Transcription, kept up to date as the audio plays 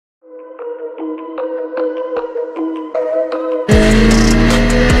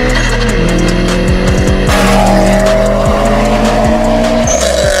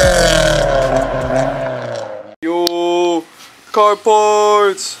car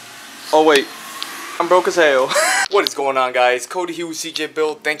parts. Oh wait, I'm broke as hell. What is going on, guys? Cody here with CJ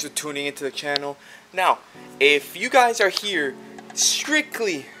Build. Thanks for tuning into the channel. Now, if you guys are here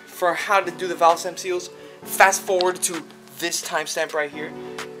strictly for how to do the valve stem seals, fast forward to this timestamp right here,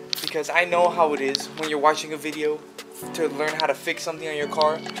 because I know how it is when you're watching a video to learn how to fix something on your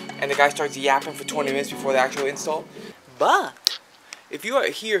car and the guy starts yapping for 20 minutes before the actual install. But if you are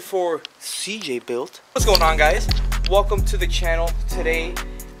here for CJ Build, what's going on, guys? Welcome to the channel. Today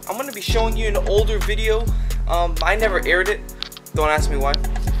I'm going to be showing you an older video. I never aired it, don't ask me why.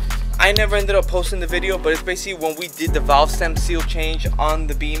 I never ended up posting the video, but it's basically when we did the valve stem seal change on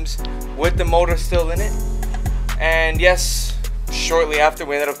the beams with the motor still in it. And yes, shortly after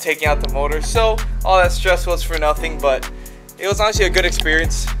we ended up taking out the motor, so all that stress was for nothing. But it was honestly a good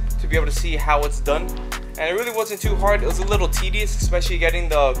experience to be able to see how it's done, and it really wasn't too hard. It was a little tedious, especially getting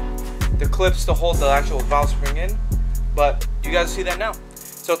the clips to hold the actual valve spring in, but you guys see that now.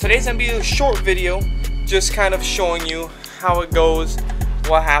 So today's gonna be a short video, just kind of showing you how it goes,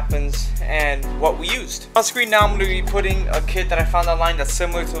 what happens, and what we used. On screen now, I'm going to be putting a kit that I found online that's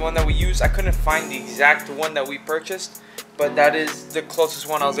similar to the one that we used. I couldn't find the exact one that we purchased, but that is the closest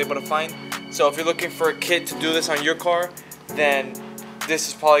one I was able to find. So if you're looking for a kit to do this on your car, then this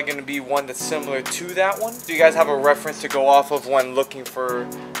is probably going to be one that's similar to that one. So you guys have a reference to go off of when looking for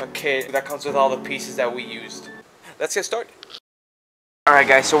a kit that comes with all the pieces that we used. Let's get started. Alright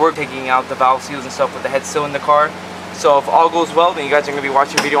guys, so we're taking out the valve seals and stuff with the head still in the car. So if all goes well, then you guys are going to be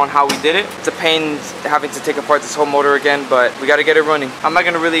watching a video on how we did it. It's a pain having to take apart this whole motor again, but we got to get it running. I'm not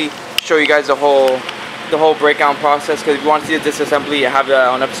going to really show you guys the whole breakdown process, because if you want to see the disassembly, I have that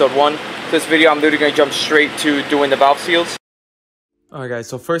on episode 1. This video, I'm literally going to jump straight to doing the valve seals. Alright guys,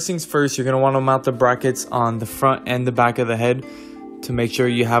 so first things first, you're going to want to mount the brackets on the front and the back of the head to make sure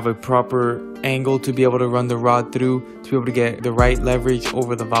you have a proper angle to be able to run the rod through, to be able to get the right leverage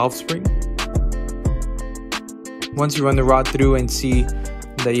over the valve spring. Once you run the rod through and see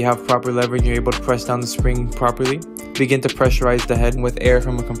that you have proper leverage, you're able to press down the spring properly. Begin to pressurize the head with air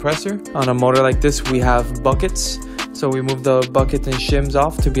from a compressor. On a motor like this, we have buckets, so we move the buckets and shims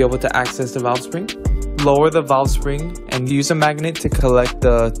off to be able to access the valve spring. Lower the valve spring and use a magnet to collect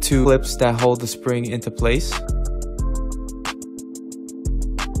the 2 clips that hold the spring into place.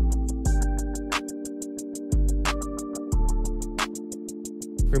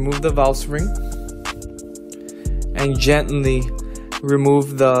 Remove the valve spring and gently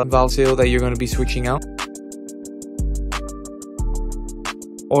remove the valve seal that you're going to be switching out.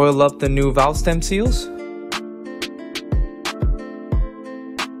 Oil up the new valve stem seals.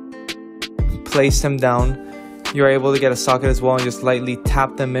 Place them down. You're able to get a socket as well and just lightly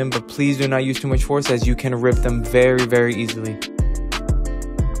tap them in, but please do not use too much force, as you can rip them very, very easily.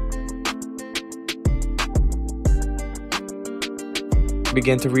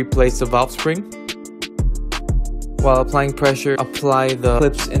 Begin to replace the valve spring. While applying pressure, apply the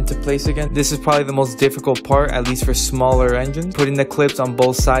clips into place again. This is probably the most difficult part, at least for smaller engines. Putting the clips on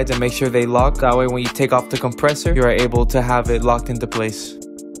both sides and make sure they lock. That way when you take off the compressor, you are able to have it locked into place.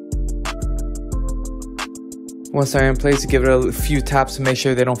 Once they're in place, give it a few taps to make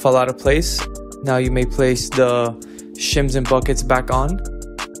sure they don't fall out of place. Now you may place the shims and buckets back on.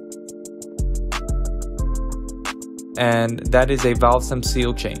 And that is a valve stem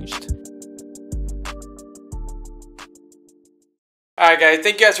seal changed. Alright guys,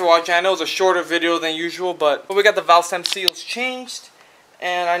 thank you guys for watching. I know it's a shorter video than usual, but we got the valve stem seals changed.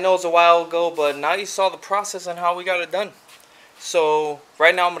 And I know it's a while ago, but now you saw the process and how we got it done. So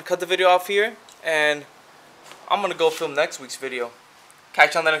right now I'm going to cut the video off here, and I'm going to go film next week's video.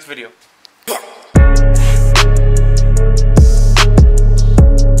 Catch you on the next video.